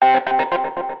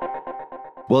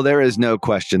Well, there is no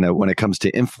question that when it comes to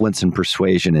influence and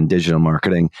persuasion in digital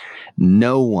marketing,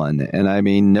 no one, and I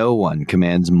mean no one,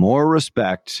 commands more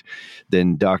respect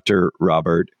than Dr.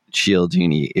 Robert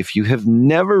Cialdini. If you have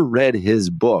never read his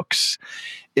books,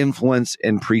 Influence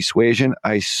and Persuasion,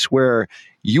 I swear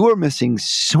you are missing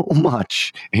so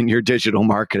much in your digital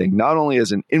marketing, not only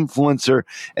as an influencer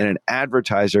and an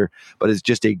advertiser, but as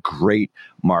just a great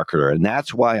marketer. And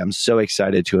that's why I'm so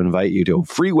excited to invite you to a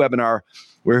free webinar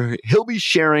where he'll be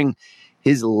sharing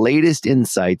his latest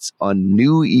insights on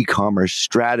new e-commerce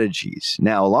strategies.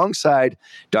 Now, alongside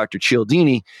Dr.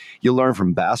 Cialdini, you'll learn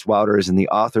from Bass Wouters and the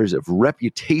authors of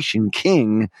Reputation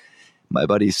King, my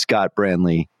buddies Scott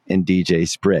Branley and DJ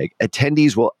Sprigg.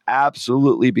 Attendees will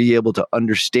absolutely be able to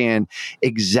understand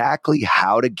exactly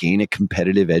how to gain a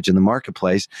competitive edge in the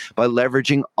marketplace by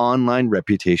leveraging online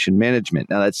reputation management.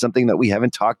 Now, that's something that we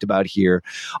haven't talked about here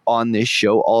on this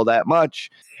show all that much.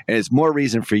 And it's more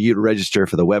reason for you to register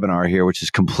for the webinar here, which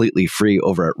is completely free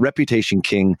over at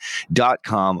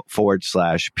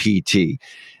reputationking.com/PT.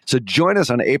 So join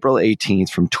us on April 18th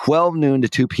from 12 noon to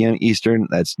 2 p.m. Eastern.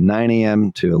 That's 9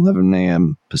 a.m. to 11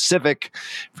 a.m. Pacific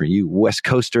for you West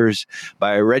Coasters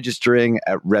by registering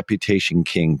at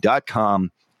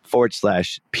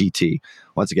reputationking.com/PT.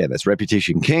 Once again, that's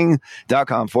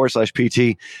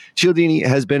reputationking.com/PT. Cialdini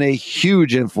has been a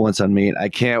huge influence on me, and I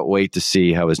can't wait to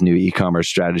see how his new e-commerce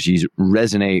strategies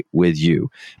resonate with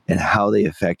you and how they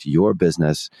affect your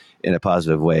business in a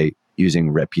positive way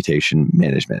using reputation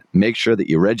management. Make sure that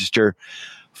you register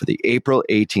for the April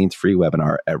 18th free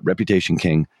webinar at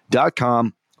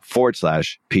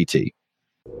reputationking.com/PT.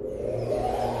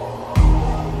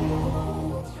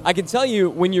 I can tell you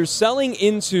when you're selling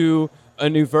into a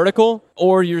new vertical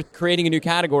or you're creating a new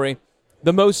category,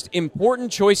 the most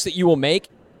important choice that you will make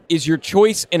is your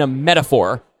choice in a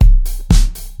metaphor.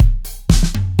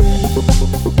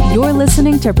 You're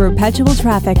listening to Perpetual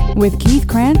Traffic with Keith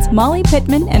Krantz, Molly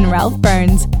Pittman, and Ralph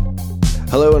Burns.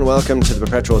 Hello and welcome to the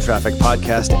Perpetual Traffic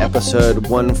Podcast, episode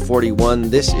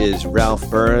 141. This is Ralph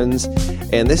Burns,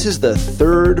 and this is the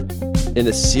third in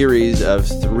a series of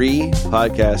 3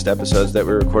 podcast episodes that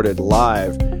we recorded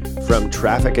live from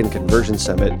Traffic and Conversion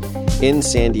Summit in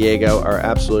San Diego, our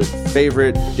absolute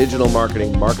favorite digital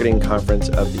marketing conference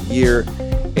of the year,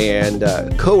 and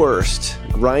coerced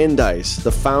Ryan Deiss,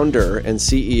 the founder and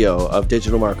CEO of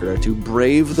Digital Marketer, to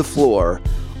brave the floor,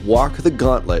 walk the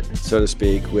gauntlet, so to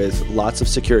speak, with lots of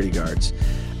security guards,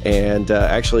 and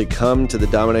actually come to the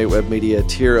Dominate Web Media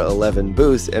Tier 11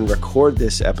 booth and record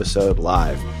this episode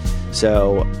live.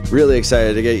 So really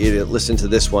excited to get you to listen to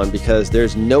this one because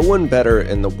there's no one better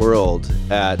in the world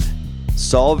at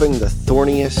solving the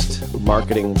thorniest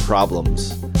marketing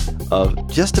problems of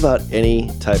just about any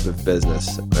type of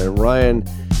business. And Ryan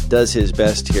does his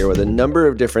best here with a number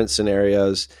of different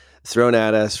scenarios thrown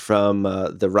at us from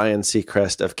the Ryan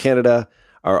Seacrest of Canada,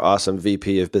 our awesome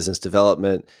VP of Business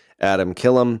Development, Adam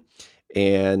Killam.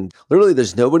 And literally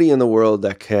there's nobody in the world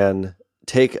that can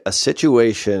take a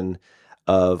situation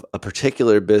of a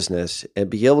particular business and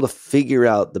be able to figure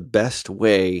out the best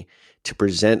way to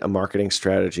present a marketing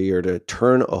strategy or to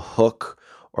turn a hook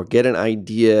or get an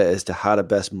idea as to how to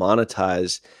best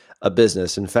monetize a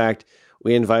business. In fact,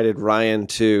 we invited Ryan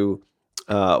to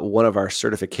one of our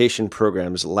certification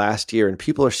programs last year, and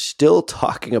people are still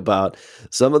talking about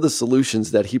some of the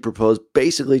solutions that he proposed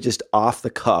basically just off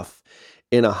the cuff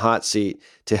in a hot seat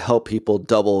to help people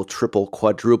double, triple,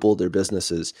 quadruple their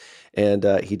businesses. And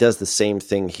he does the same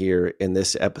thing here in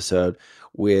this episode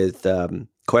with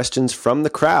questions from the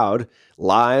crowd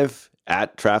live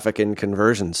at Traffic and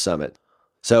Conversion Summit.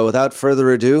 So without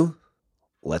further ado,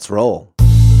 let's roll.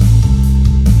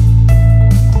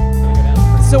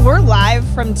 So we're live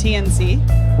from TNC.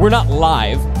 We're not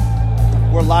live.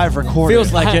 We're live recording.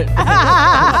 Feels like it.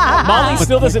 Molly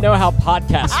still doesn't know how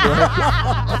podcasts work.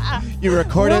 You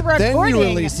record it, then you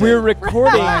release it. We're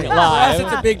recording live. For us,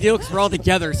 it's a big deal because we're all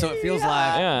together, so it feels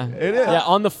live. Yeah, It is. Yeah,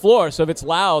 on the floor. So if it's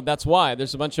loud, that's why.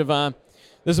 There's a bunch of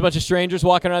strangers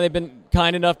walking around. They've been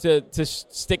kind enough to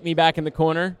stick me back in the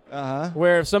corner.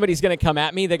 Where if somebody's going to come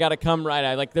at me, they got to come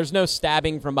right. There's no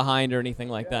stabbing from behind or anything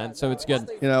like that. So it's good.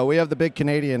 You know, we have the big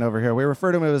Canadian over here. We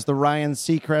refer to him as the Ryan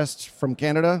Seacrest from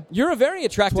Canada. You're a very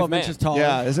attractive 12 man. inches tall.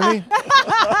 Yeah, isn't he?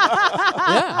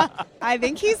 Yeah. I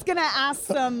think he's going to ask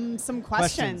some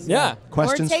questions. Yeah.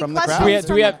 Questions Or take from the questions crowd.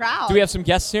 from the crowd. Do we have some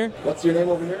guests here? What's your name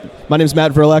over here? My name's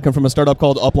Matt Verlack. I'm from a startup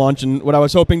called UpLaunch, and what I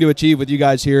was hoping to achieve with you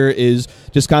guys here is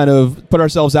just kind of put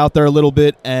ourselves out there a little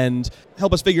bit and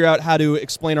help us figure out how to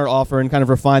explain our offer and kind of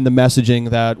refine the messaging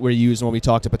that we're using when we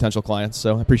talk to potential clients.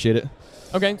 So I appreciate it.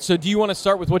 Okay, so do you want to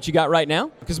start with what you got right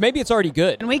now? Because maybe it's already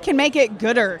good. And we can make it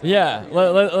gooder. Yeah,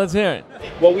 let's hear it.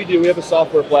 What we do, we have a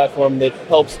software platform that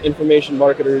helps information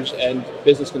marketers and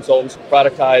business consultants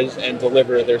productize and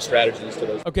deliver their strategies to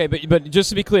those. Okay, but just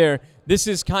to be clear, this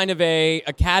is kind of a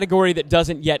category that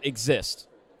doesn't yet exist.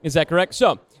 Is that correct?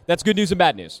 So that's good news and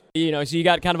bad news. So you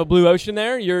got kind of a blue ocean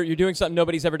there. You're doing something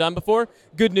nobody's ever done before.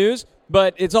 Good news,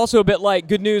 but it's also a bit like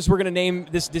good news. We're going to name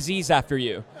this disease after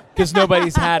you because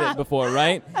nobody's had it before,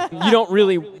 right? You don't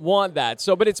really want that.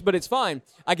 So, but it's fine.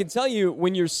 I can tell you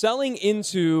when you're selling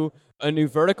into a new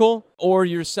vertical or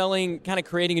you're selling, kind of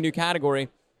creating a new category,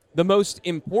 the most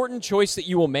important choice that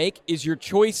you will make is your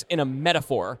choice in a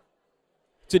metaphor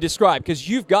to describe, because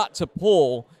you've got to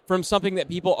pull from something that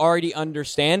people already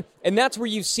understand. And that's where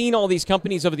you've seen all these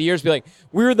companies over the years be like,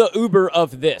 we're the Uber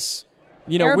of this.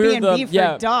 Airbnb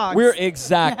for dogs. We're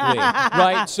exactly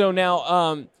right. So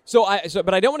now,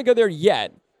 but I don't want to go there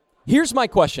yet. Here's my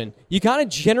question. You kind of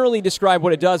generally describe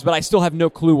what it does, but I still have no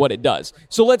clue what it does.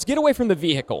 So let's get away from the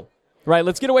vehicle, right?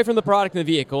 Let's get away from the product and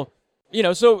the vehicle.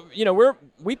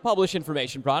 We publish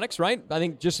information products, right? I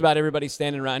think just about everybody's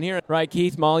standing around here, right?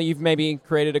 Keith, Molly, you've maybe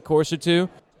created a course or two.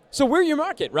 So we're your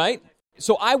market, right?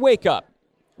 So I wake up,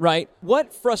 right?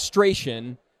 What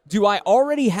frustration do I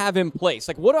already have in place?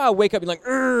 Like, what do I wake up and like,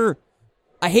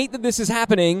 I hate that this is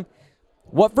happening.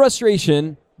 What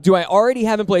frustration do I already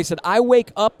have in place that I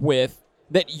wake up with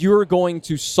that you're going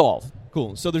to solve?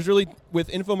 Cool. So there's really, with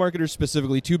info marketers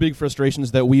specifically, two big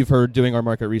frustrations that we've heard doing our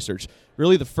market research.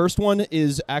 Really, the first one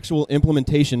is actual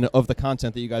implementation of the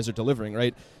content that you guys are delivering,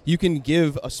 right? You can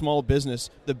give a small business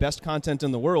the best content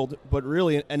in the world, but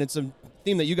really, and it's a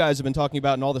theme that you guys have been talking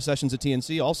about in all the sessions at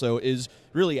TNC also, is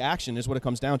really action is what it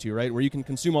comes down to, right? Where you can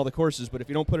consume all the courses, but if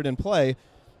you don't put it in play,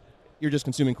 you're just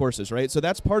consuming courses, right? So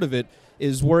that's part of it,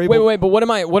 is we're able... Wait, but what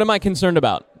am I concerned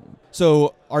about?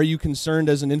 So are you concerned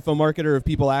as an info marketer of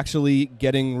people actually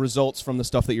getting results from the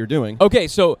stuff that you're doing? Okay,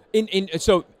 so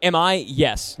so am I?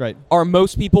 Yes. Right. Are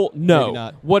most people? No. Maybe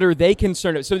not. What are they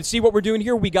concerned about? So to see what we're doing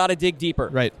here, we got to dig deeper.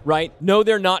 Right. Right? No,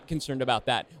 they're not concerned about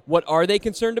that. What are they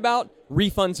concerned about?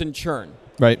 Refunds and churn.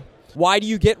 Right. Why do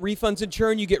you get refunds and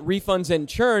churn? You get refunds and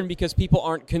churn because people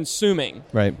aren't consuming.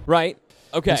 Right. Right?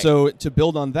 Okay. And so to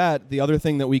build on that, the other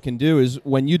thing that we can do is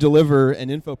when you deliver an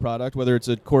info product, whether it's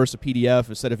a course, a PDF,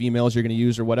 a set of emails you're going to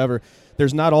use or whatever,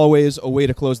 there's not always a way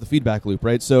to close the feedback loop,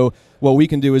 right? So what we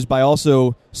can do is by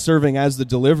also serving as the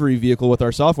delivery vehicle with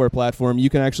our software platform, you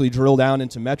can actually drill down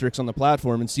into metrics on the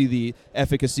platform and see the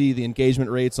efficacy, the engagement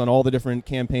rates on all the different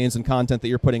campaigns and content that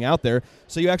you're putting out there.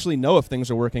 So you actually know if things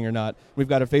are working or not. We've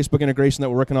got a Facebook integration that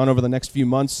we're working on over the next few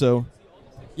months, so...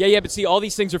 Yeah, but see, all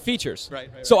these things are features. Right.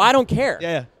 So I don't care.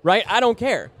 Yeah. Right? I don't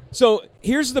care. So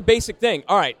here's the basic thing.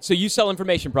 All right, so you sell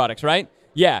information products, right?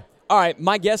 Yeah. All right,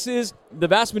 my guess is the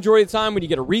vast majority of the time when you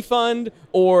get a refund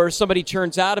or somebody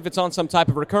churns out if it's on some type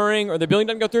of recurring or the billing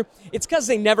doesn't go through, it's because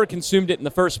they never consumed it in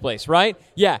the first place, right?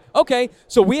 Yeah. Okay,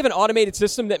 so we have an automated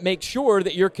system that makes sure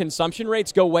that your consumption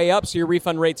rates go way up so your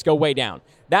refund rates go way down.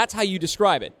 That's how you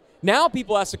describe it. Now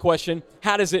people ask the question,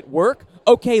 how does it work?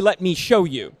 Okay, let me show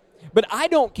you. But I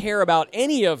don't care about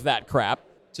any of that crap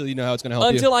until you know how it's going to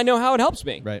help you. Until I know how it helps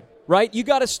me. Right. You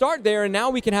got to start there, and now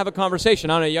we can have a conversation.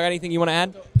 I don't know. You got anything you want to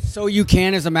add? So you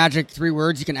can, as a magic 3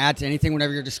 words, you can add to anything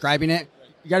whenever you're describing it.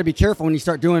 You got to be careful when you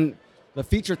start doing the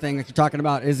feature thing that you're talking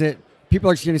about. Is it people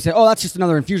are just going to say, "Oh, that's just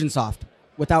another Infusionsoft,"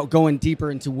 without going deeper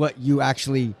into what you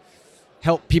actually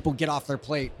help people get off their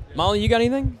plate. Molly, you got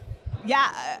anything?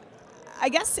 Yeah. I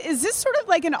guess, is this sort of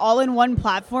like an all-in-one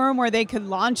platform where they could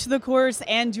launch the course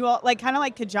and do all, like kind of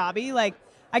like Kajabi? Like,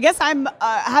 I guess I'm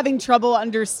having trouble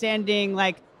understanding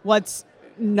like what's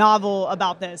novel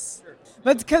about this.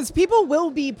 But because people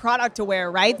will be product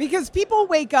aware, right? Because people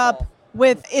wake up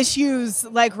with issues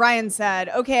like Ryan said,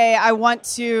 okay, I want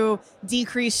to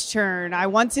decrease churn. I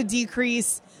want to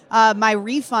decrease my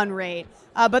refund rate.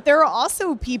 But there are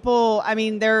also people, I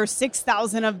mean, there are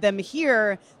 6,000 of them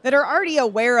here that are already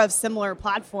aware of similar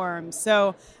platforms.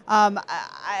 So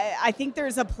I think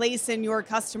there's a place in your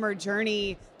customer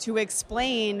journey to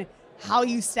explain how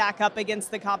you stack up against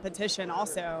the competition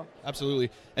also. Absolutely.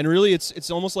 And really, it's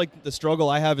almost like the struggle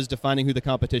I have is defining who the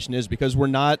competition is, because we're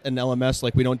not an LMS.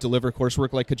 Like, we don't deliver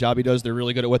coursework like Kajabi does. They're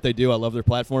really good at what they do. I love their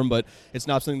platform, but it's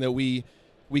not something that we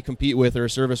compete with or a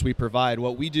service we provide.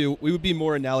 What we do, we would be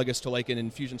more analogous to like an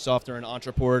Infusionsoft or an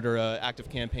Entreport or an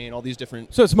ActiveCampaign, all these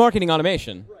different... So it's marketing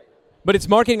automation. but it's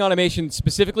marketing automation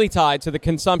specifically tied to the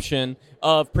consumption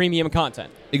of premium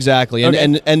content. Exactly.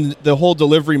 And the whole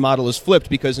delivery model is flipped,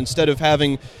 because instead of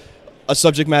having a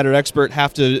subject matter expert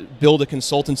have to build a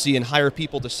consultancy and hire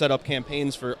people to set up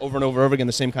campaigns for over and over again,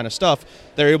 the same kind of stuff,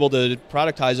 they're able to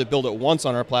productize it, build it once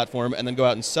on our platform, and then go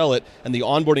out and sell it. And the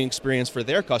onboarding experience for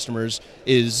their customers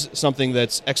is something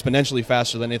that's exponentially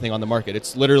faster than anything on the market.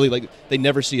 It's literally like they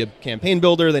never see a campaign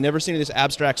builder, they never see any of this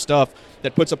abstract stuff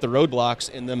that puts up the roadblocks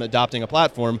in them adopting a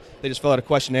platform. They just fill out a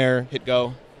questionnaire, hit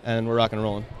go, and we're rocking and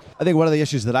rolling. I think one of the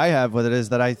issues that I have with it is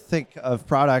that I think of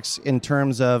products in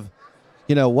terms of,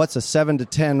 what's a 7 to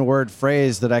 10 word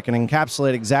phrase that I can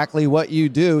encapsulate exactly what you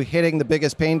do, hitting the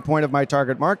biggest pain point of my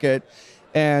target market,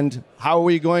 and how are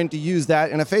we going to use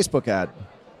that in a Facebook ad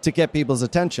to get people's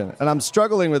attention? And I'm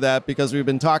struggling with that because we've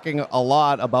been talking a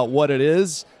lot about what it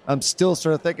is. I'm still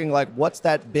sort of thinking, like, what's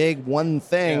that big one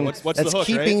thing what's that's the hook,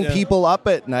 keeping right? people up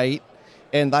at night?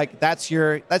 And like that's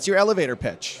your elevator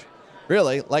pitch.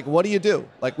 Really, like, what do?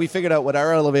 Like, we figured out what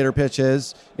our elevator pitch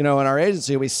is, in our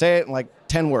agency. We say it in like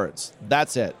 10 words.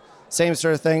 That's it. Same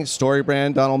sort of thing, story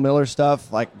brand, Donald Miller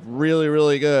stuff, like really,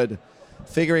 really good.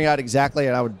 Figuring out exactly,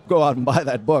 and I would go out and buy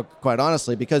that book, quite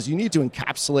honestly, because you need to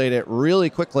encapsulate it really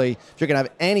quickly if you're going to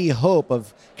have any hope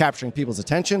of capturing people's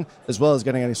attention as well as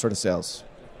getting any sort of sales.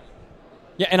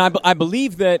 Yeah, and I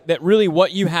believe that really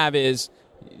what you have is,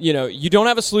 you don't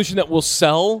have a solution that will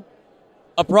sell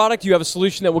a product, you have a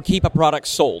solution that will keep a product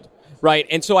sold, right?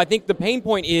 And so I think the pain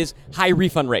point is high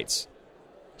refund rates,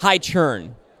 high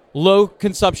churn, low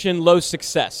consumption, low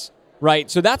success,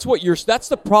 right? So that's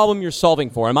the problem you're solving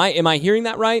for. Am I hearing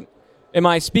that right? Am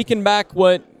I speaking back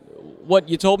what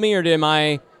you told me, or am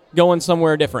I going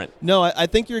somewhere different? No, I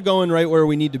think you're going right where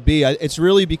we need to be. It's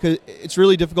really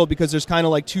difficult because there's kind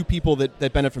of like two people that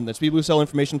benefit from this: people who sell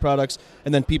information products,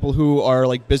 and then people who are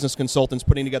like business consultants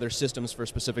putting together systems for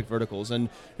specific verticals. And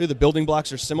the building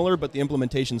blocks are similar, but the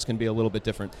implementations can be a little bit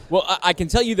different. Well, I can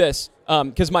tell you this,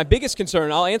 because my biggest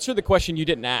concern, I'll answer the question you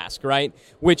didn't ask, right?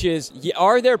 Which is,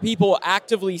 are there people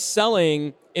actively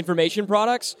selling information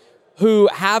products who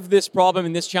have this problem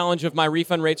and this challenge of my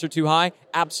refund rates are too high?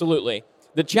 Absolutely.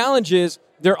 The challenge is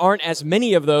there aren't as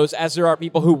many of those as there are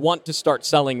people who want to start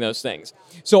selling those things.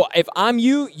 So if I'm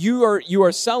you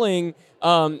are selling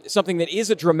something that is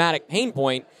a dramatic pain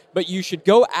point, but you should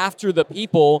go after the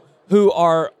people who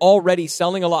are already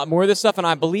selling a lot more of this stuff, and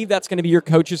I believe that's going to be your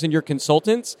coaches and your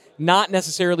consultants, not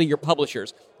necessarily your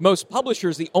publishers. Most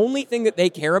publishers, the only thing that they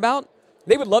care about,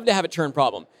 they would love to have a churn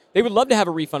problem. They would love to have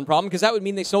a refund problem, because that would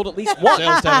mean they sold at least one.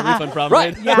 Sales to have a refund problem,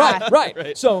 right? Yeah.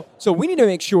 Right. So we need to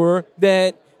make sure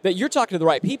that you're talking to the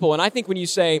right people. And I think when you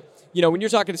say, when you're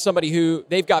talking to somebody who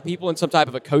they've got people in some type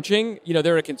of a coaching,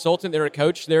 they're a consultant, they're a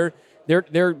coach, they're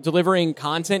delivering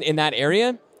content in that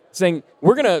area, saying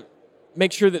we're going to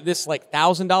make sure that this like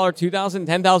 $1,000, $2,000,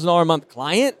 $10,000 a month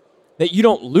client, that you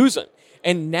don't lose them.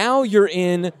 And now you're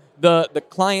in the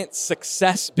client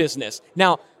success business.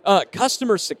 Now,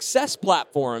 customer success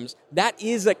platforms, that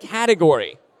is a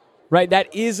category, right?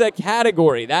 That is a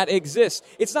category that exists.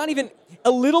 It's not even a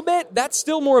little bit. That's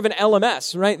still more of an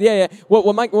LMS, right? Yeah.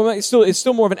 What Mike is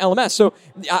still more of an LMS. So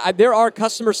there are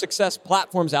customer success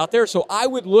platforms out there. So I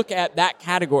would look at that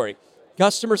category,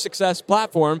 customer success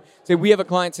platform. Say we have a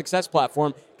client success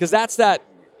platform, because that's that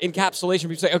encapsulation.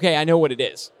 You say, okay, I know what it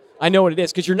is.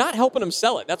 Because you're not helping them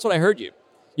sell it. That's what I heard you.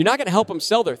 You're not going to help them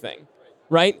sell their thing,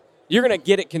 right? You're going to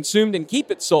get it consumed and keep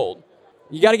it sold.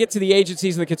 You got to get to the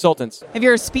agencies and the consultants. If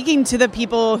you're speaking to the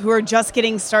people who are just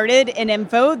getting started in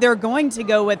info, they're going to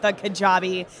go with a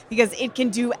Kajabi because it can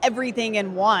do everything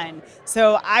in one.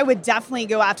 So I would definitely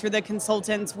go after the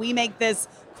consultants. We make this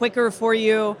quicker for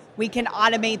you. We can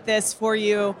automate this for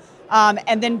you.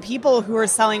 And then people who are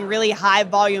selling really high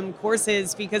volume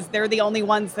courses, because they're the only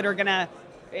ones that are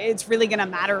it's really going to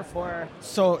matter for.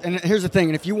 So, and here's the thing,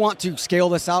 and if you want to scale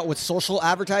this out with social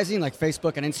advertising like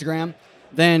Facebook and Instagram,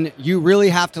 then you really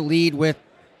have to lead with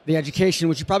the education,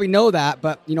 which you probably know that,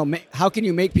 but how can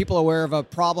you make people aware of a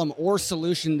problem or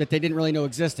solution that they didn't really know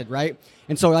existed, right?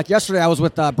 And so like yesterday, I was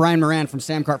with Brian Moran from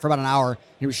Samcart for about an hour.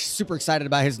 He was super excited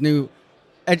about his new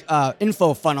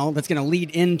info funnel that's going to lead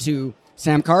into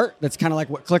Samcart. That's kind of like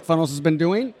what ClickFunnels has been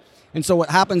doing. And so what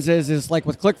happens is like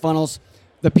with ClickFunnels,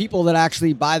 the people that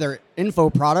actually buy their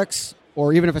info products,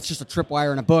 or even if it's just a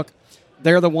tripwire and a book,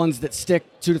 they're the ones that stick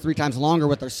 2 to 3 times longer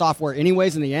with their software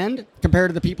anyways in the end, compared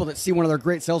to the people that see one of their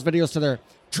great sales videos to their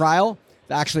trial,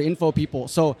 the actually info people.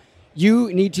 So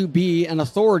you need to be an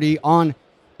authority on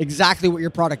exactly what your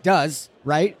product does,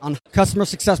 right? On customer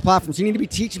success platforms. You need to be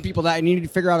teaching people that, and you need to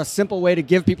figure out a simple way to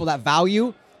give people that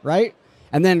value, right?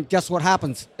 And then guess what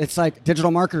happens? It's like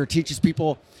digital marketer teaches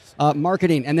people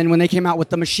marketing. And then when they came out with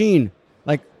the machine,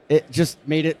 like it just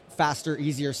made it faster,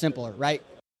 easier, simpler, right?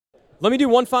 Let me do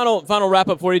one final wrap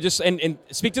up for you, just and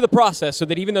speak to the process, so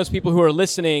that even those people who are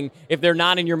listening, if they're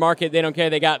not in your market, they don't care.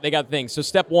 They got things. So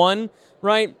step one,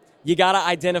 right? You got to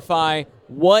identify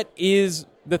what is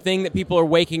the thing that people are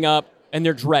waking up and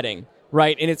they're dreading,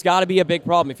 right? And it's got to be a big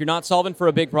problem. If you're not solving for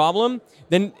a big problem,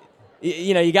 then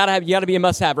you got to be a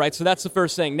must-have, right? So that's the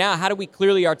first thing. Now, how do we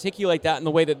clearly articulate that in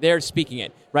the way that they're speaking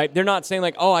it, right? They're not saying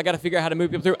like, oh, I got to figure out how to move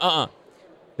people through.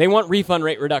 They want refund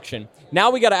rate reduction. Now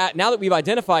that we've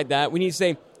identified that, we need to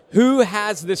say who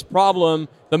has this problem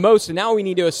the most, and now we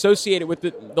need to associate it with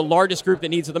the largest group that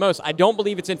needs it the most. I don't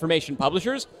believe it's information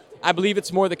publishers. I believe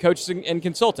it's more the coaches and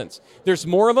consultants. There's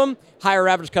more of them, higher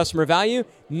average customer value.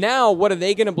 Now, what are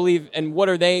they going to believe, and what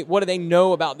do they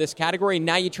know about this category?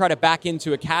 Now you try to back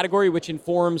into a category which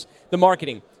informs the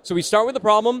marketing. So we start with the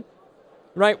problem,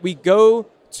 right? We go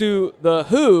to the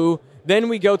who. Then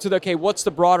we go to what's the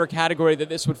broader category that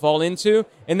this would fall into?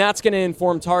 And that's going to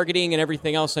inform targeting and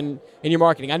everything else in your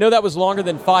marketing. I know that was longer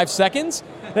than 5 seconds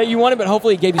that you wanted, but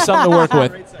hopefully it gave you something to work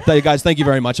with. Guys, thank you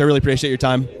very much. I really appreciate your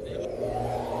time.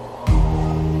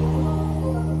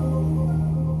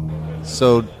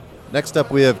 So next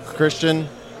up we have Christian.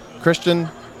 Christian,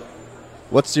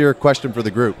 what's your question for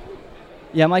the group?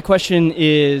 Yeah, my question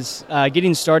is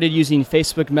getting started using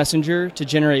Facebook Messenger to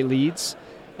generate leads.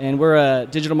 And we're a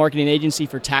digital marketing agency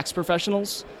for tax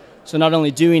professionals. So not only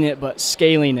doing it, but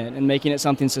scaling it and making it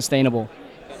something sustainable.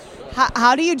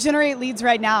 How do you generate leads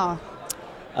right now?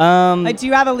 Do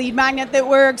you have a lead magnet that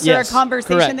works, yes, or a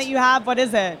conversation correct. that you have? What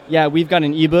is it? Yeah, we've got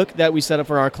an ebook that we set up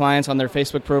for our clients on their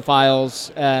Facebook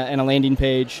profiles and a landing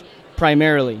page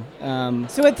primarily.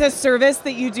 So it's a service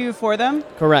that you do for them?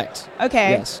 Correct.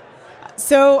 Okay. Yes.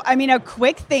 So, I mean, a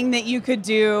quick thing that you could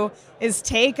do is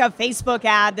take a Facebook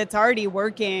ad that's already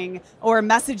working or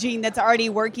messaging that's already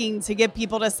working to get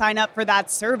people to sign up for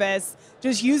that service.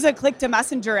 Just use a click to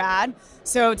messenger ad.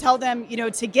 So tell them,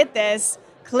 to get this,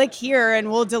 click here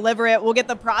and we'll deliver it. We'll get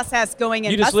the process going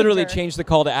in You just Messenger. literally change the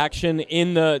call to action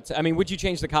would you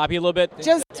change the copy a little bit?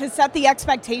 Just to set the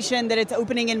expectation that it's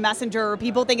opening in Messenger, or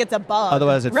people think it's a bug.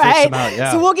 Otherwise it right? freaks them out,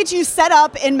 yeah. So we'll get you set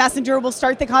up in Messenger. We'll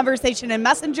start the conversation in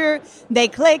Messenger. They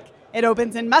click. It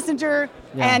opens in Messenger.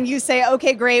 Yeah. And you say,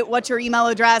 okay, great. What's your email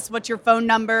address? What's your phone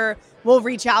number? We'll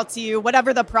reach out to you,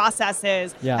 whatever the process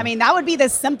is. Yeah. I mean, that would be the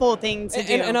simple thing to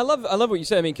do. And I love what you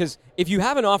said. I mean, because if you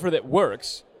have an offer that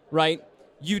works, right,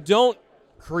 you don't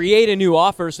create a new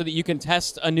offer so that you can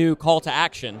test a new call to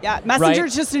action. Yeah, Messenger is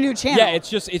right? just a new channel. Yeah, it's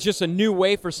just a new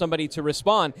way for somebody to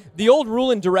respond. The old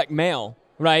rule in direct mail,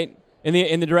 right,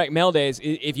 in the direct mail days,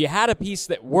 if you had a piece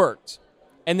that worked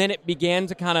and then it began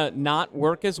to kind of not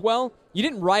work as well, you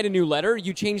didn't write a new letter,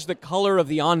 you changed the color of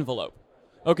the envelope.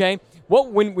 Okay?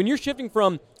 When you're shifting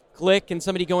from click and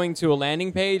somebody going to a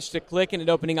landing page to click and it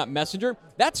opening up Messenger,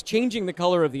 that's changing the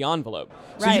color of the envelope.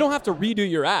 So Right. you don't have to redo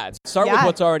your ads. Start with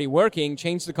what's already working,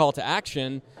 change the call to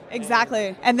action.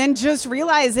 Exactly. And then just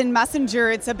realize in Messenger,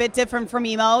 it's a bit different from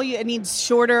email. It needs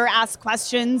shorter, ask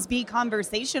questions, be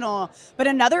conversational. But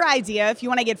another idea, if you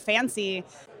want to get fancy,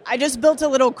 I just built a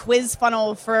little quiz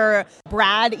funnel for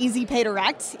Brad, Easy Pay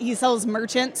Direct. He sells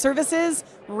merchant services,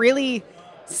 really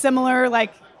similar,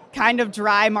 kind of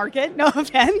dry market, no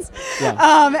offense.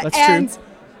 Yeah, that's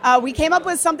true. We came up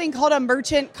with something called a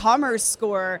merchant commerce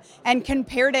score and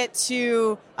compared it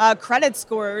to credit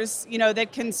scores,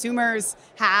 that consumers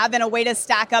have and a way to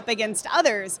stack up against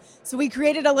others. So we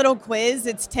created a little quiz.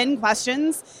 It's 10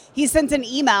 questions. He sent an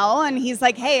email and he's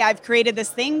like, hey, I've created this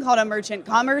thing called a merchant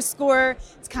commerce score.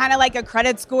 It's kind of like a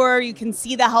credit score. You can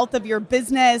see the health of your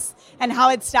business and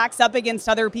how it stacks up against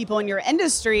other people in your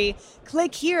industry.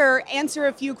 Click here, answer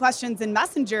a few questions in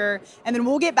Messenger, and then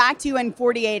we'll get back to you in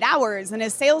 48 hours. And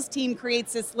his sales team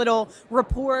creates this little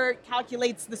report,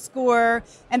 calculates the score,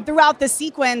 and throughout the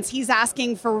sequence, he's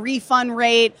asking for refund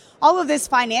rate, all of this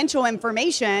financial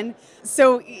information.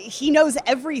 So he knows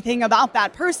everything about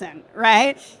that person,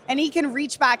 right? And he can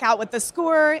reach back out with the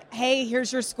score. Hey,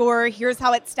 here's your score. Here's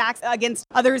how it stacks against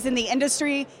others in the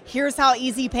industry. Here's how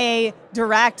Easy Pay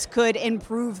Direct could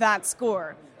improve that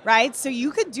score. Right? So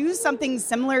you could do something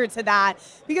similar to that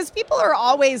because people are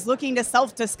always looking to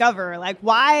self-discover. Like,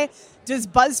 why does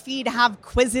BuzzFeed have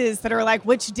quizzes that are like,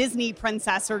 which Disney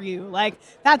princess are you? Like,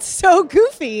 that's so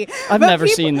goofy. I've never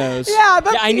seen those. Yeah,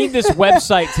 but I need this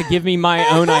website to give me my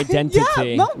own identity.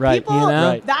 Yeah, no, Right, people, you know?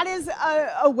 Right. that is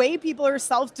a way people are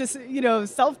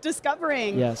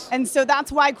self-discovering. Yes. And so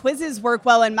that's why quizzes work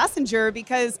well in Messenger,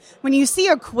 because when you see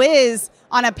a quiz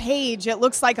on a page, it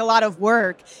looks like a lot of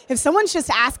work. If someone's just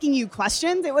asking you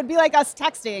questions, it would be like us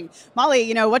texting.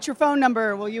 Molly, what's your phone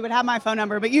number? Well, you would have my phone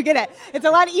number, but you get it. It's a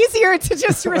lot easier to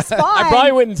just respond. I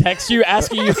probably wouldn't text you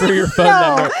asking you for your phone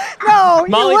number. No,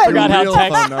 Molly you wouldn't. forgot how Real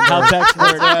text phone number. works.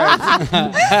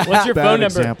 What's your Bad phone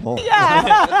number? example.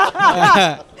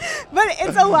 Yeah. But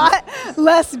it's a lot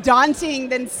less daunting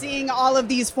than seeing all of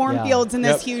these form Yeah. fields in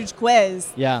this Yep. huge quiz.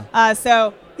 Yeah.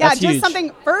 So That's just huge.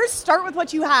 something. First, start with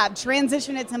what you have.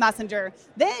 Transition it to Messenger.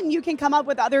 Then you can come up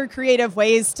with other creative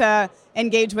ways to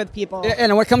engage with people.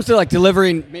 And when it comes to like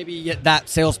delivering maybe that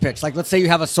sales pitch, like let's say you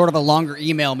have a sort of a longer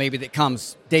email maybe that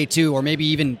comes day 2 or maybe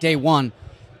even day 1,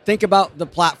 think about the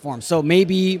platform. So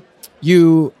maybe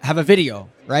you have a video,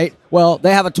 right? Well,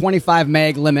 they have a 25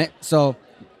 meg limit. So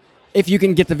if you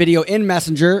can get the video in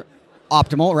Messenger,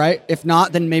 optimal, right? If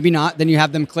not, then maybe not. Then you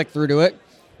have them click through to it.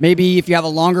 Maybe if you have a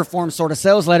longer form sort of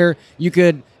sales letter, you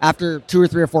could, after 2 or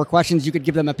 3 or 4 questions, you could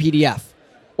give them a PDF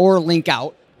or link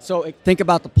out. So think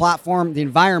about the platform, the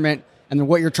environment, and then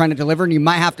what you're trying to deliver, and you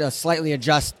might have to slightly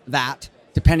adjust that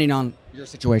depending on your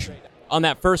situation. On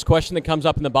that first question that comes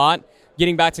up in the bot,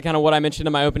 getting back to kind of what I mentioned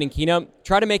in my opening keynote,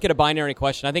 try to make it a binary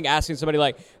question. I think asking somebody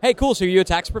like, hey, cool, so are you a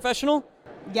tax professional?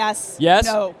 Yes. Yes?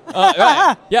 No.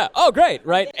 Right. Yeah. Oh, great.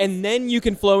 Right. And then you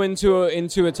can flow into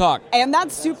a talk. And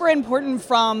that's super important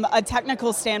from a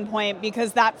technical standpoint,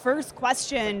 because that first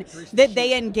question that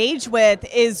they engage with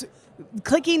is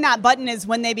clicking that button is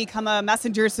when they become a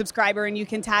Messenger subscriber, and you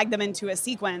can tag them into a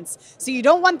sequence. So you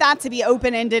don't want that to be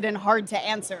open-ended and hard to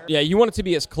answer. Yeah, you want it to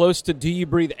be as close to do you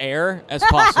breathe air as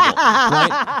possible.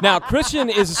 Right? Now, Christian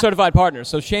is a certified partner,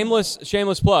 so shameless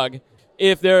plug.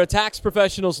 If there are tax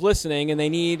professionals listening and they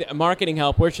need marketing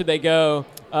help, where should they go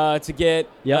to get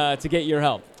your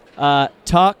help?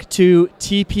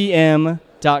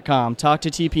 TalkToTPM.com.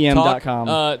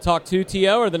 TalkToTPM.com. Talk to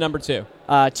TO or the number 2?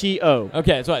 TO.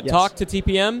 Okay, so what? Yes. Talk to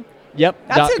TPM? Yep.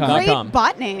 That's a .com. great .com.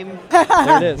 bot name.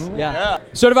 There it is. Yeah.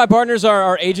 Certified partners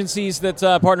are agencies that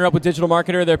partner up with digital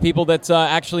marketer. They're people that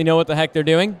actually know what the heck they're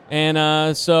doing,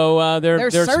 and so they're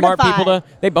smart people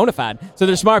they bona fide. So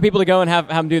they're smart people to go and have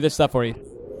them do this stuff for you.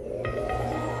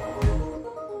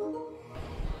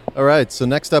 All right, so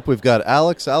next up we've got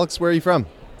Alex. Alex, where are you from?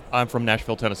 I'm from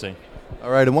Nashville, Tennessee.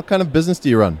 All right, and what kind of business do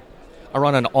you run? I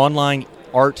run an online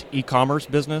art e-commerce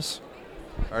business.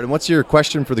 All right, and what's your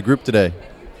question for the group today?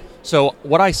 So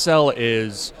what I sell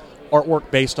is artwork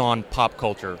based on pop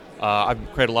culture. I've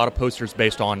created a lot of posters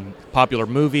based on popular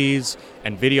movies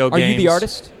and video games. Are you the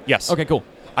artist? Yes. Okay, cool.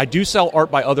 I do sell art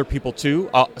by other people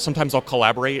too. Sometimes I'll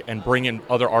collaborate and bring in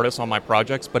other artists on my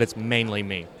projects, but it's mainly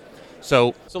me.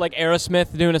 So like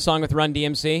Aerosmith doing a song with Run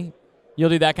DMC?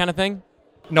 You'll do that kind of thing?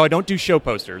 No, I don't do show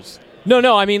posters.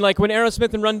 No, I mean like when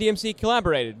Aerosmith and Run DMC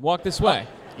collaborated, Walk This Way.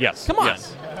 Yes. Come on.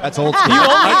 Yes. That's old Do school.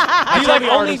 you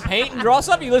only paint and draw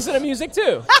stuff? You listen to music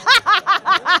too?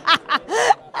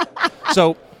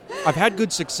 So I've had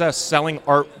good success selling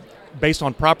art based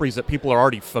on properties that people are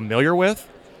already familiar with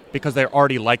because they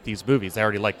already like these movies. They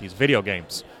already like these video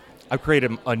games. I've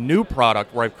created a new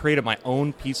product where I've created my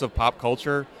own piece of pop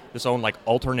culture, this own like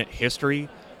alternate history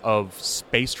of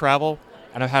space travel,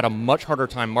 and I've had a much harder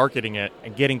time marketing it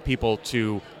and getting people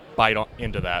to bite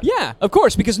into that. Yeah, of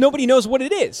course, because nobody knows what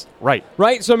it is. Right.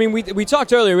 Right? So, I mean, we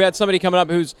talked earlier, we had somebody coming up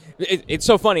who's, it's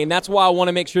so funny, and that's why I want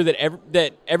to make sure that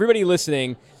that everybody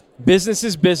listening, business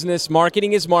is business,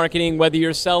 marketing is marketing, whether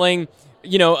you're selling,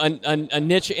 a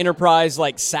niche enterprise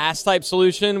like SaaS type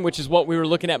solution, which is what we were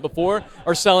looking at before,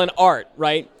 or selling art,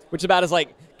 right? Which is about as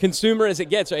like consumer as it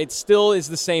gets. Right? It still is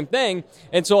the same thing.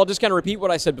 And so I'll just kind of repeat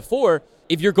what I said before.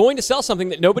 If you're going to sell something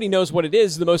that nobody knows what it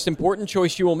is, the most important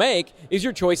choice you will make is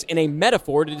your choice in a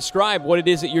metaphor to describe what it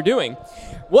is that you're doing.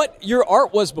 What your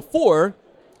art was before,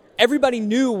 everybody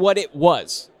knew what it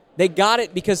was. They got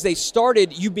it because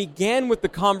you began with the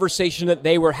conversation that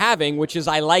they were having, which is,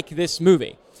 I like this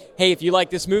movie. Hey, if you like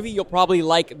this movie, you'll probably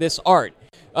like this art.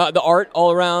 The art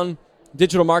all around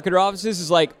digital marketer offices is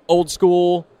like old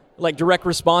school, like direct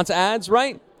response ads,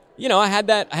 right? I had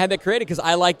that created because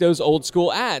I like those old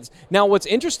school ads. Now, what's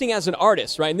interesting as an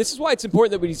artist, right? And this is why it's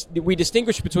important that we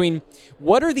distinguish between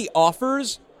what are the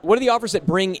offers that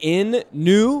bring in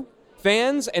new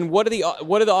fans, and what are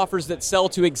the offers that sell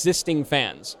to existing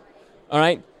fans. All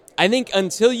right. I think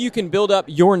until you can build up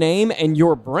your name and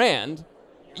your brand,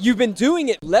 you've been doing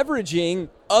it leveraging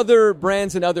other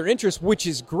brands and other interests, which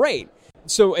is great.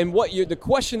 So, and the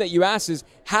question that you ask is,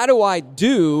 how do I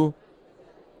do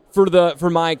for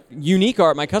my unique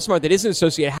art, my custom art that isn't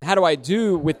associated? How do I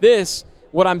do with this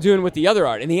what I'm doing with the other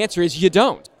art? And the answer is you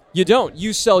don't. You don't.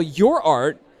 You sell your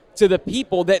art to the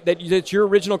people that your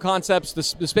original concepts, the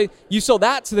space. You sell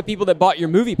that to the people that bought your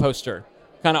movie poster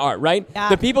kind of art, right? Yeah.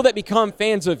 The people that become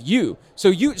fans of you.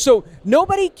 So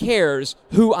nobody cares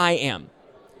who I am.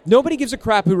 Nobody gives a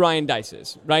crap who Ryan Deiss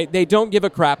is, right? They don't give a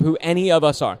crap who any of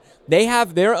us are. They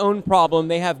have their own problem.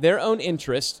 They have their own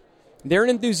interest. They're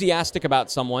enthusiastic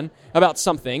about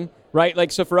something, right?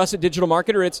 Like, so for us at Digital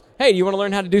Marketer, it's, hey, you want to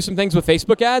learn how to do some things with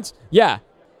Facebook ads? Yeah.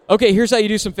 Okay, here's how you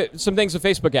do some things with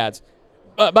Facebook ads.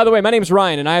 By the way, my name is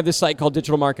Ryan, and I have this site called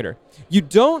Digital Marketer. You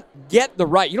don't get the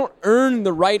right, you don't earn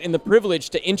the right and the privilege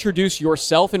to introduce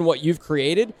yourself and what you've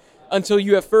created until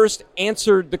you have first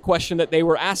answered the question that they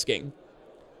were asking,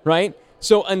 right?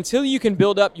 So until you can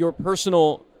build up your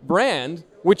personal brand,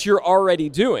 which you're already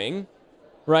doing,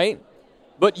 right?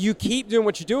 But you keep doing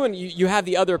what you're doing, you have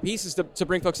the other pieces to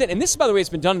bring folks in. And this, by the way, has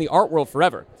been done in the art world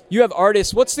forever. You have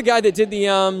artists. What's the guy that did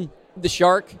the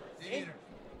shark?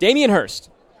 Damien Hirst.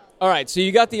 All right, so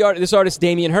you got this artist,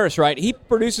 Damien Hirst, right? He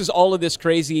produces all of this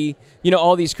crazy,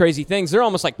 all these crazy things. They're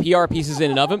almost like PR pieces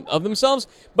in and of themselves.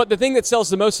 But the thing that sells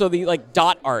the most are the like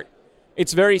dot art.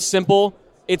 It's very simple.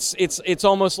 It's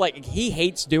almost like he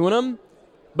hates doing them,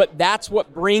 but that's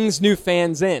what brings new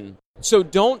fans in. So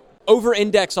don't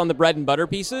over-index on the bread and butter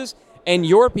pieces, and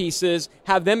your pieces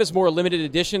have them as more limited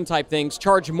edition type things,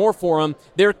 charge more for them.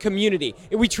 They're community.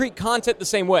 We treat content the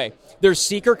same way. There's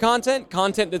seeker content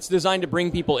that's designed to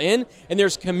bring people in, and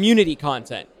there's community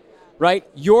content, right?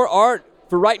 Your art,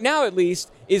 for right now at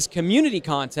least, is community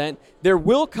content. There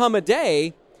will come a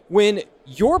day when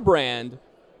your brand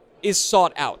is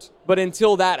sought out. But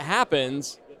until that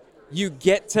happens, you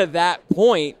get to that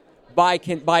point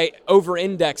by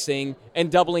over-indexing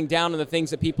and doubling down on the things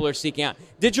that people are seeking out.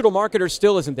 Digital Marketer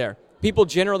still isn't there. People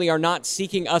generally are not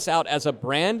seeking us out as a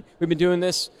brand. We've been doing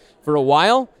this for a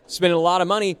while, spending a lot of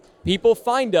money. People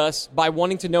find us by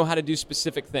wanting to know how to do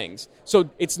specific things. So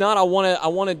it's not I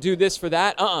want to do this for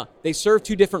that. They serve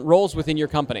two different roles within your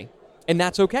company, and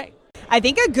that's okay. I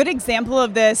think a good example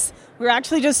of this, we were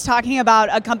actually just talking about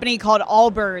a company called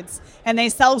Allbirds, and they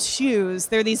sell shoes.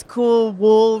 They're these cool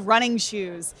wool running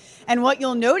shoes. And what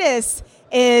you'll notice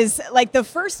is like the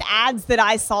first ads that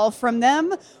I saw from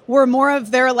them were more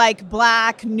of their like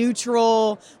black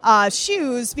neutral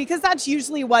shoes, because that's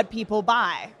usually what people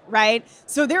buy, right?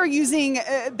 So they're using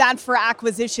that for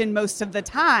acquisition most of the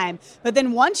time. But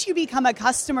then once you become a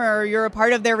customer or you're a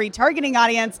part of their retargeting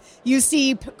audience, you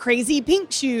see crazy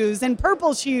pink shoes and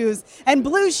purple shoes and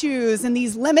blue shoes and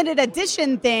these limited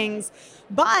edition things.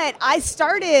 But I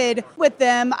started with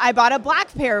them. I bought a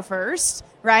black pair first,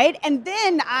 right? And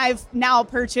then I've now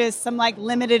purchased some like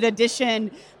limited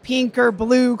edition pink or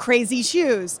blue crazy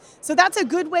shoes. So that's a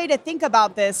good way to think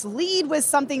about this. Lead with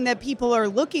something that people are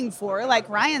looking for, like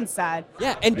Ryan said.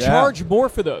 Yeah, and charge more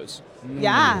for those.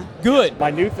 Yeah. Good.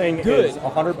 My new thing is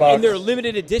 $100. And they're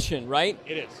limited edition, right?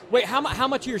 It is. Wait, how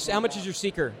much is your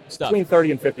Seeker stuff? Between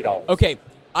 $30 and $50. Okay,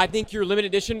 I think your limited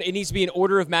edition, it needs to be an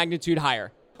order of magnitude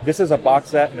higher. This is a box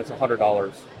set, and it's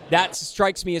 $100. That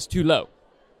strikes me as too low.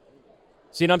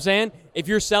 See what I'm saying? If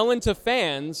you're selling to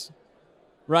fans,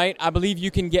 right, I believe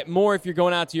you can get more if you're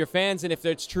going out to your fans and if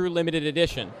it's true limited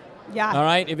edition. Yeah. All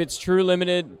right? If it's true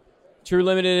limited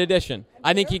edition.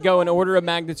 I think you go an order of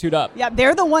magnitude up. Yeah,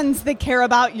 they're the ones that care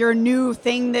about your new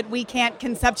thing that we can't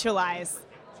conceptualize.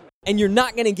 And you're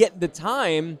not going to get the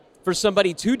time for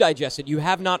somebody to digest it. You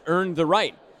have not earned the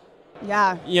right.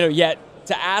 Yeah. Yet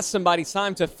to ask somebody's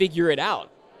time to figure it out.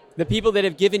 The people that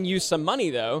have given you some money,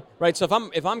 though, right? So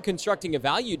if I'm constructing a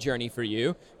value journey for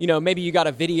you, maybe you got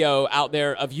a video out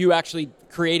there of you actually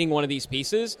creating one of these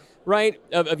pieces, right?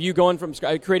 Of you going from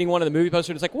creating one of the movie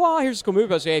posters. It's like, well, here's a cool movie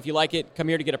poster. Hey, if you like it, come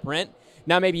here to get a print.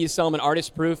 Now maybe you sell them an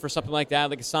artist proof or something like that,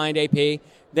 like a signed AP.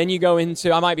 Then you go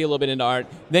into, I might be a little bit into art.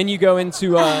 Then you go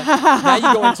into, now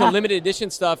you go into limited edition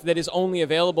stuff that is only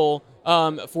available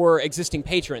for existing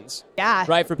patrons. Yeah.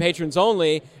 Right, for patrons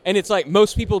only. And it's like,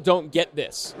 most people don't get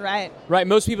this. Right. Right,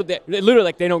 most people, literally,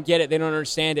 like, they don't get it. They don't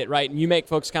understand it, right? And you make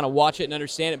folks kind of watch it and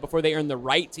understand it before they earn the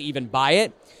right to even buy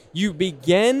it. You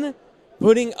begin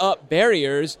putting up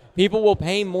barriers. People will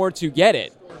pay more to get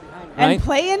it. Right? And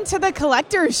play into the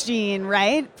collector's gene,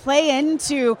 right? Play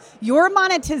into your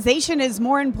monetization is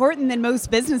more important than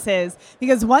most businesses,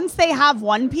 because once they have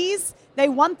one piece, they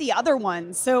want the other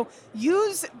one. So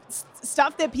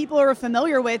stuff that people are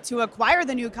familiar with to acquire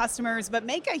the new customers, but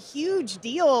make a huge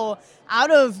deal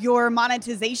out of your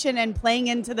monetization and playing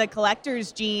into the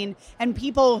collector's gene and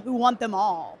people who want them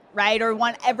all, right? Or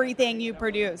want everything you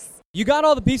produce. You got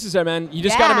all the pieces there, man. You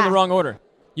just got them in the wrong order.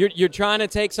 You're trying to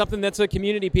take something that's a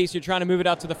community piece. You're trying to move it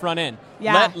out to the front end.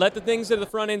 Yeah. Let the things that are the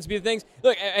front ends be the things.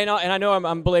 Look, and I know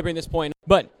I'm belaboring this point,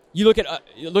 but you look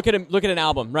at an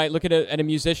album, right? Look at a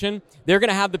musician. They're going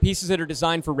to have the pieces that are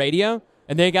designed for radio,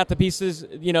 and they got the pieces.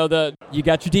 You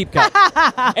got your deep cut,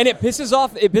 and it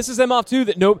pisses them off too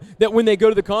that when they go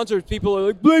to the concerts, people are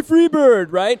like, play Freebird,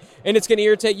 right? And it's going to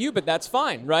irritate you, but that's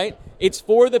fine, right? It's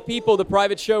for the people, the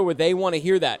private show where they want to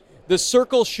hear that. The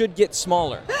circle should get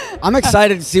smaller. I'm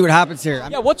excited to see what happens here.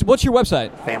 Yeah, what's your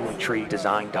website?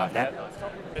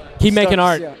 FamilyTreeDesign.net. Keep making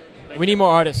art. We need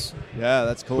more artists. Yeah,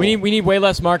 that's cool. We need way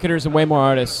less marketers and way more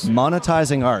artists.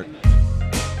 Monetizing art.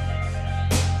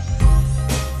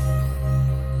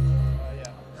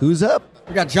 Who's up?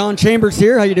 We got John Chambers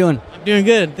here. How you doing? I'm doing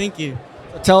good, thank you.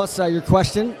 Tell us your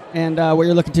question and what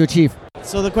you're looking to achieve.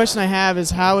 So the question I have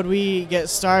is, how would we get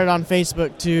started on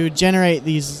Facebook to generate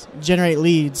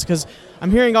leads? Because I'm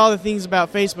hearing all the things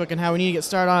about Facebook and how we need to get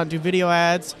started on it, do video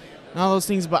ads and all those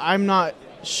things, but I'm not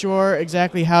sure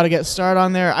exactly how to get started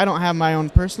on there. I don't have my own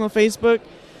personal Facebook,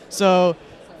 so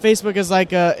Facebook is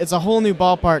like it's a whole new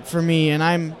ballpark for me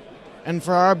and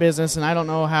for our business, and I don't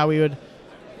know how we would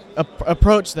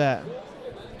approach that.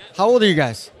 How old are you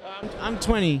guys? I'm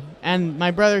 20, and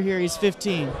my brother here, he's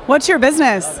 15. What's your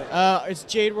business? It's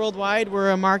Jade Worldwide.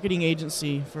 We're a marketing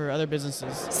agency for other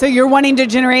businesses. So you're wanting to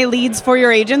generate leads for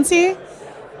your agency?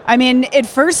 I mean, it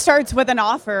first starts with an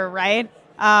offer, right?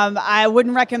 I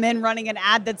wouldn't recommend running an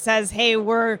ad that says, hey,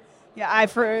 for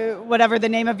whatever the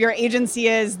name of your agency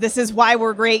is, this is why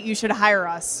we're great, you should hire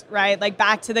us, right? Like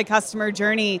back to the customer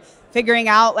journey, figuring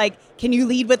out can you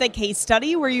lead with a case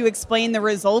study where you explain the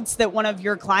results that one of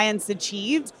your clients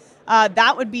achieved?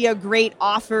 That would be a great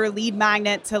offer lead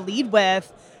magnet to lead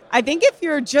with. I think if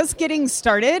you're just getting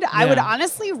started, I would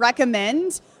honestly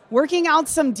recommend working out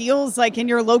some deals in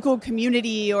your local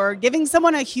community or giving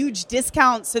someone a huge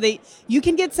discount so that you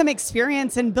can get some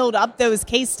experience and build up those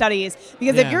case studies.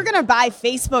 Because if you're going to buy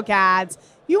Facebook ads,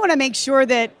 you want to make sure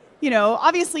that,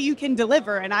 obviously you can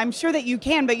deliver, and I'm sure that you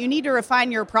can, but you need to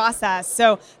refine your process.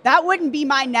 So that wouldn't be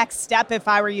my next step if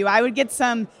I were you. I would get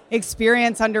some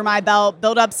experience under my belt,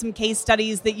 build up some case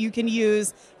studies that you can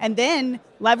use, and then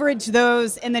leverage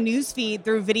those in the newsfeed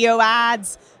through video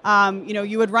ads.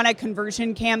 You would run a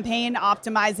conversion campaign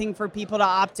optimizing for people to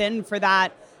opt in for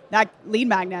that lead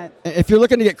magnet. If you're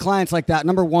looking to get clients like that,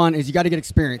 number one is you got to get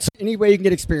experience. Any way you can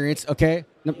get experience, okay,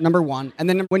 number one. And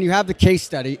then when you have the case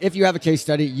study, if you have a case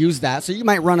study, use that. So you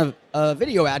might run a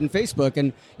video ad in Facebook,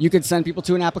 and you could send people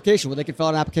to an application where they can fill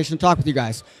out an application and talk with you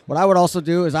guys. What I would also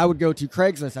do is I would go to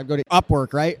Craigslist. I'd go to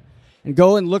Upwork, right, and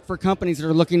go and look for companies that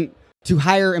are looking to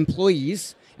hire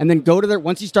employees, and then go to their,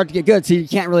 once you start to get good, so you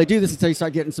can't really do this until you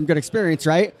start getting some good experience,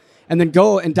 right? And then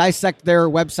go and dissect their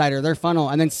website or their funnel,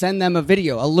 and then send them a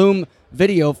video, a Loom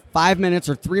video, 5 minutes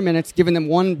or 3 minutes, giving them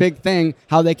one big thing,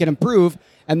 how they can improve.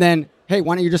 And then, hey,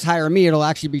 why don't you just hire me? It'll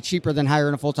actually be cheaper than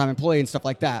hiring a full-time employee and stuff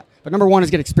like that. But number one is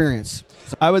get experience.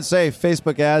 I would say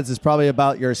Facebook ads is probably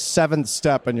about your 7th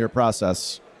step in your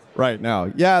process right now.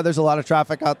 Yeah, there's a lot of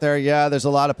traffic out there. Yeah, there's a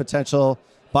lot of potential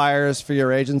buyers for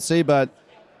your agency. But,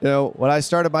 when I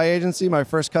started my agency, my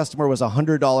first customer was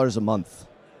 $100 a month.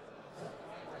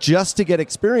 Just to get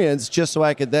experience, just so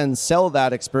I could then sell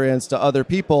that experience to other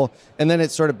people. And then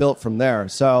it sort of built from there.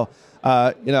 So,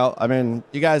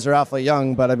 you guys are awfully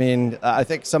young, but I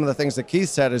think some of the things that Keith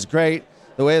said is great.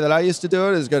 The way that I used to do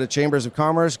it is go to Chambers of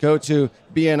Commerce, go to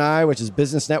BNI, which is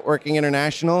Business Networking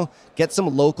International, get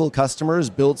some local customers,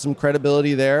 build some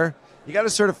credibility there. You got to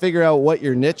sort of figure out what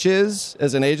your niche is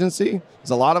as an agency.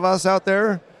 There's a lot of us out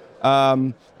there.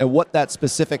 And what that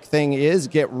specific thing is,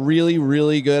 get really,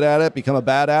 really good at it, become a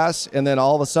badass, and then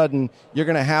all of a sudden you're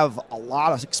going to have a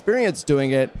lot of experience doing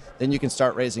it. Then you can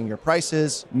start raising your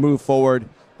prices, move forward,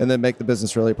 and then make the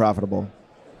business really profitable.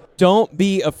 Don't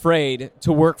be afraid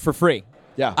to work for free.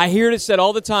 Yeah. I hear it said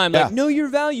all the time, know your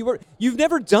value. You've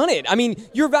never done it.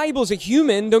 You're valuable as a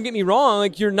human, don't get me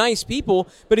wrong, you're nice people,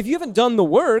 but if you haven't done the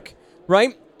work,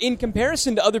 right, in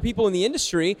comparison to other people in the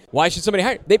industry, why should somebody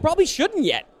hire you? They probably shouldn't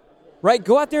yet. Right?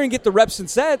 Go out there and get the reps and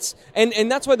sets.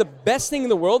 And that's why the best thing in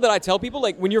the world that I tell people,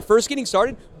 when you're first getting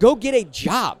started, go get a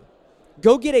job.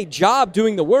 Go get a job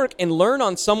doing the work and learn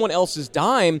on someone else's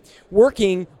dime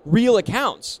working real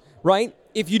accounts, right?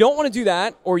 If you don't want to do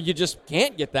that or you just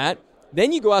can't get that,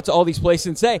 then you go out to all these places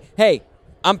and say, hey,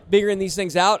 I'm figuring these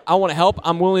things out. I want to help.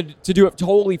 I'm willing to do it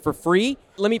totally for free.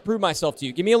 Let me prove myself to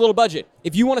you. Give me a little budget.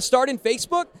 If you want to start in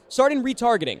Facebook, start in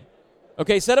retargeting.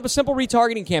 Okay, set up a simple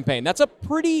retargeting campaign. That's a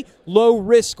pretty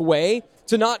low-risk way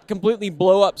to not completely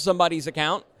blow up somebody's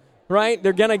account, right?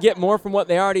 They're going to get more from what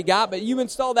they already got, but you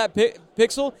install that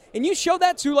pixel and you show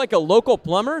that to like a local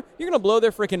plumber, you're going to blow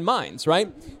their freaking minds,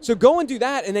 right? So go and do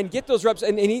that and then get those reps.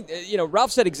 And he,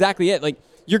 Ralph said exactly it. Like,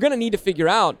 you're going to need to figure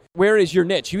out where is your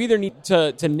niche. You either need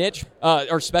to niche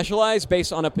or specialize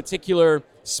based on a particular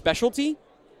specialty,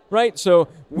 right? So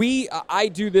I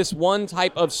do this one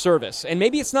type of service, and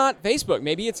maybe it's not Facebook,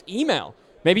 maybe it's email.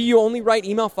 Maybe you only write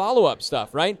email follow-up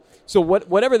stuff, right? So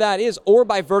whatever that is, or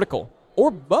by vertical,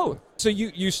 or both. So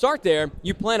you start there,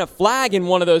 you plant a flag in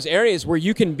one of those areas where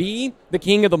you can be the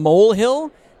king of the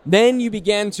molehill, then you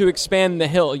begin to expand the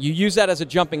hill. You use that as a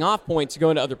jumping off point to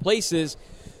go into other places.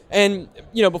 And,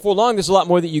 before long, there's a lot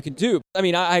more that you can do. I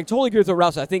mean, I totally agree with what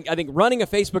Ralph said. I think running a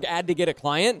Facebook ad to get a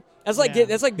client, that's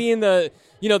like being the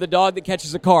dog that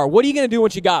catches a car. What are you going to do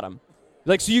once you got him?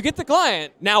 Like, so you get the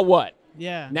client, now what?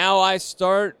 Yeah. Now I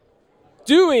start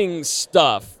doing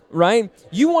stuff, right?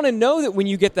 You want to know that when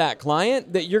you get that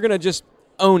client that you're going to just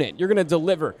own it. You're going to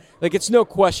deliver. Like, it's no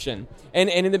question. And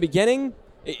in the beginning,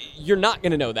 you're not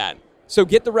going to know that. So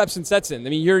get the reps and sets in. I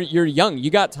mean, you're young. You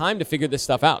got time to figure this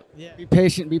stuff out. Yeah. Be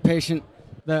patient.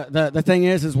 The thing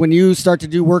is when you start to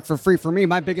do work for free, for me,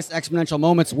 my biggest exponential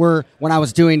moments were when I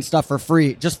was doing stuff for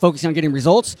free, just focusing on getting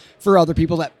results for other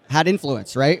people that had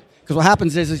influence, right? Because what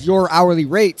happens is your hourly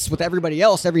rates with everybody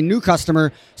else, every new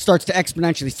customer starts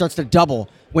to double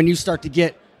when you start to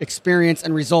get experience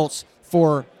and results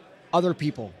for other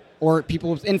people or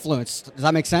people with influence. Does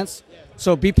that make sense? Yeah.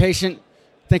 So be patient.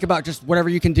 Think about just whatever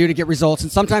you can do to get results.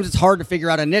 And sometimes it's hard to figure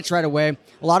out a niche right away.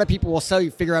 A lot of people will sell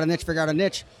you, figure out a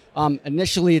niche.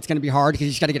 Initially, it's going to be hard because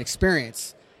you just got to get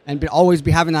experience and always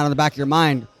be having that on the back of your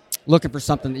mind, looking for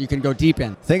something that you can go deep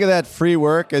in. Think of that free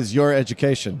work as your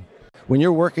education. When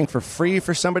you're working for free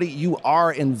for somebody, you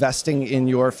are investing in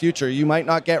your future. You might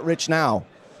not get rich now,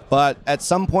 but at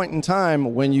some point in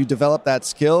time, when you develop that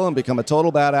skill and become a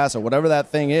total badass or whatever that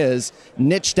thing is,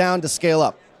 niche down to scale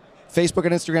up. Facebook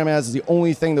and Instagram ads is the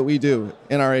only thing that we do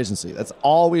in our agency. That's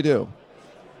all we do.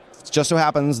 It just so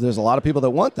happens there's a lot of people that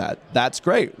want that. That's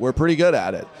great. We're pretty good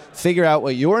at it. Figure out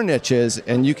what your niche is,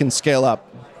 and you can scale up.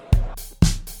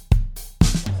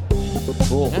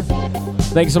 Cool. Yeah.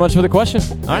 Thank you so much for the question. All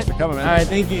right. Thanks for coming, man. All right,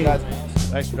 thank you.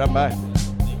 Thanks for dropping by.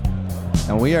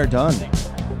 And we are done.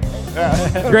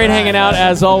 Great hanging out,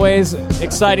 as always.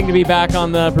 Exciting to be back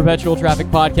on the Perpetual Traffic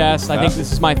Podcast. I think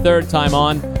this is my third time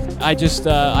on. I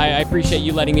appreciate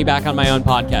you letting me back on my own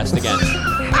podcast again.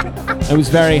 It was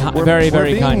very kind. We're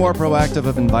being more proactive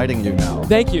of inviting you now.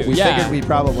 Thank you. We figured we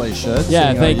probably should.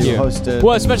 Yeah, thank you. Hosted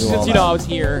well, especially since I was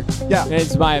here. Yeah,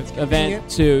 it's my event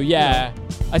too. Yeah.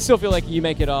 I still feel like you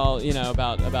make it all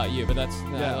about you, but I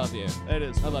love you. It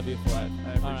is. I love you for it.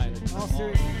 All right.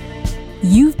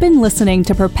 You've been listening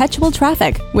to Perpetual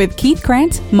Traffic with Keith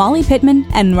Krantz, Molly Pittman,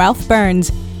 and Ralph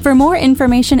Burns. For more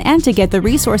information and to get the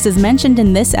resources mentioned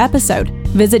in this episode,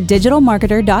 visit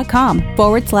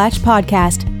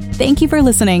digitalmarketer.com/podcast. Thank you for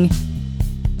listening.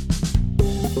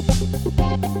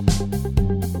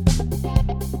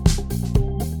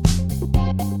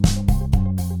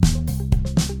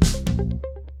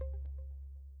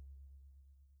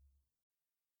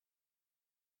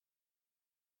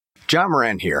 John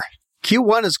Moran here.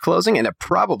 Q1 is closing and it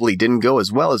probably didn't go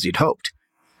as well as you'd hoped.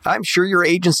 I'm sure your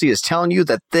agency is telling you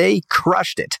that they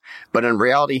crushed it, but in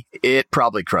reality, it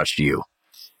probably crushed you.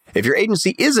 If your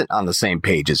agency isn't on the same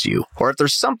page as you, or if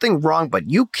there's something wrong but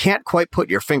you can't quite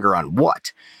put your finger on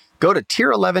what, go to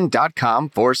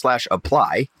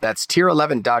tier11.com/apply. That's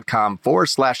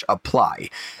tier11.com/apply.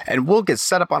 And we'll get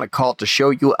set up on a call to show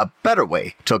you a better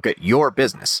way to look at your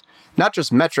business, not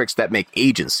just metrics that make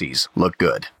agencies look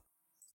good.